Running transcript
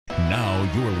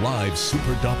Now, your live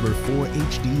Super Doppler 4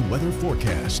 HD weather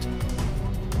forecast.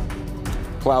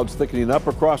 Clouds thickening up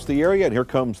across the area, and here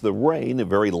comes the rain.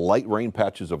 Very light rain,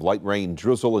 patches of light rain,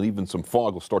 drizzle, and even some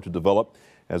fog will start to develop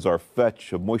as our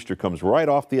fetch of moisture comes right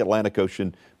off the Atlantic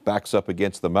Ocean, backs up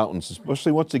against the mountains,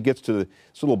 especially once it gets to this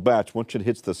little batch. Once it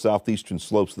hits the southeastern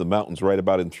slopes of the mountains right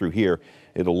about in through here,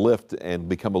 it'll lift and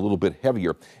become a little bit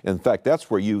heavier. In fact,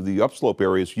 that's where the upslope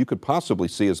areas, you could possibly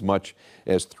see as much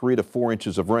as 3 to 4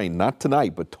 inches of rain. Not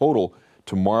tonight, but total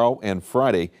tomorrow and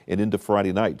Friday and into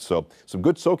Friday night. So some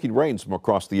good soaking rains from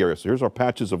across the area. So here's our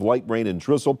patches of light rain and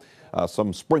drizzle,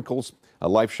 some sprinkles. A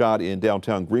live shot in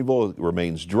downtown Greenville. It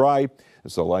remains dry.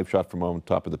 It's a live shot from on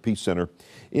top of the Peace Center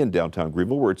in downtown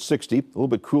Greenville. We're at 60. A little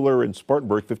bit cooler in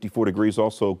Spartanburg, 54 degrees.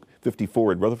 Also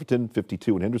 54 in Rutherfordton,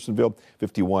 52 in Hendersonville,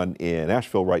 51 in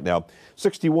Asheville right now,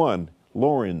 61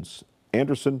 Lawrence,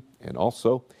 Anderson, and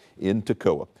also in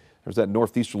Toccoa. There's that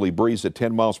northeasterly breeze at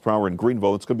 10 miles per hour in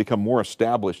Greenville. It's going to become more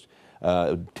established,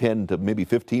 10 to maybe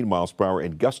 15 miles per hour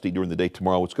and gusty during the day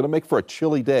tomorrow. It's going to make for a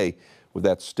chilly day with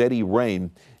that steady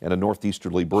rain and a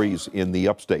northeasterly breeze in the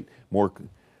upstate. More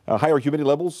higher humidity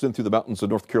levels in through the mountains of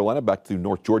North Carolina, back through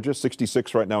North Georgia.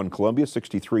 66 right now in Columbia,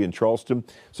 63 in Charleston,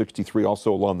 63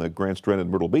 also along the Grand Strand and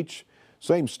Myrtle Beach.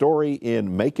 Same story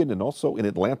in Macon and also in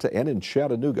Atlanta and in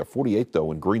Chattanooga. 48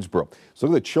 though in Greensboro. So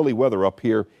look at the chilly weather up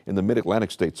here in the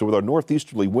mid-Atlantic states. So with our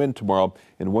northeasterly wind tomorrow,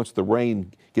 and once the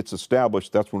rain gets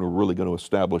established, that's when we're really going to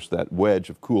establish that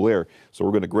wedge of cool air. So we're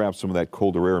going to grab some of that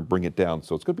colder air and bring it down.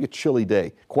 So it's going to be a chilly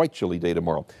day, quite chilly day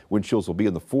tomorrow. Wind chills will be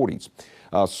in the 40s.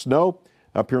 Snow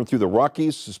up here and through the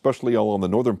Rockies, especially along the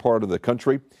northern part of the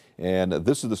country. And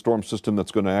this is the storm system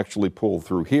that's going to actually pull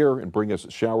through here and bring us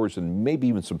showers and maybe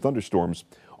even some thunderstorms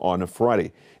on a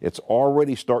Friday. It's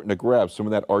already starting to grab some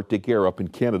of that Arctic air up in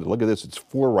Canada. Look at this. It's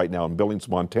 4 right now in Billings,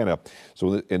 Montana.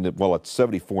 So, well, it's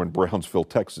 74 in Brownsville,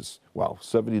 Texas. Wow,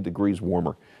 70 degrees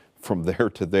warmer from there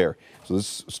to there. So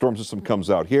this storm system comes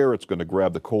out here. It's going to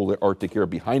grab the cold Arctic air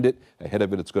behind it. Ahead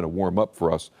of it, it's going to warm up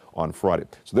for us on Friday.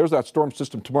 So there's that storm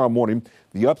system tomorrow morning.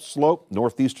 The upslope,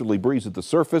 northeasterly breeze at the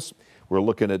surface. We're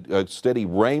looking at steady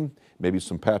rain, maybe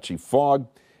some patchy fog,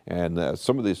 and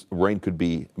some of this rain could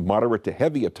be moderate to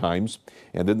heavy at times.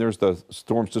 And then there's the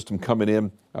storm system coming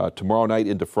in tomorrow night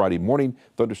into Friday morning.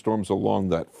 Thunderstorms along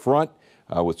that front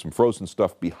with some frozen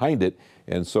stuff behind it.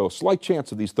 And so a slight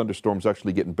chance of these thunderstorms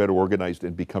actually getting better organized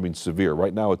and becoming severe.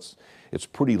 Right now it's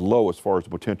pretty low as far as the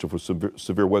potential for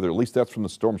severe weather. At least that's from the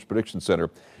Storms Prediction Center.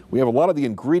 We have a lot of the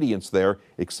ingredients there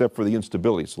except for the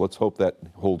instability. So let's hope that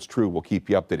holds true. We'll keep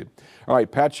you updated. All right,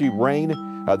 patchy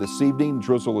rain this evening,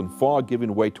 drizzle and fog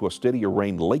giving way to a steadier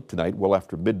rain late tonight, well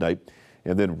after midnight.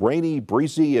 And then rainy,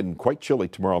 breezy, and quite chilly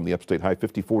tomorrow on the upstate. High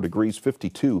 54 degrees,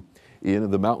 52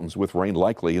 in the mountains with rain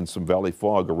likely and some valley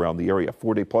fog around the area.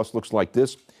 4-day plus looks like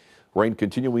this. Rain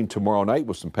continuing tomorrow night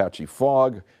with some patchy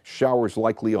fog. Showers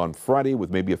likely on Friday with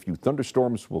maybe a few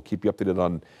thunderstorms. We'll keep you updated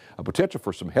on a potential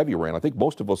for some heavy rain. I think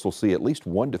most of us will see at least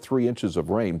 1 to 3 inches of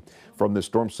rain from this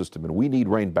storm system, and we need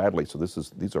rain badly. So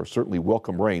these are certainly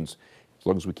welcome rains as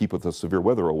long as we keep the severe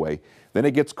weather away. Then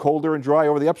it gets colder and dry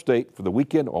over the upstate for the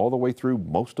weekend all the way through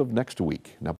most of next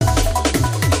week. Now.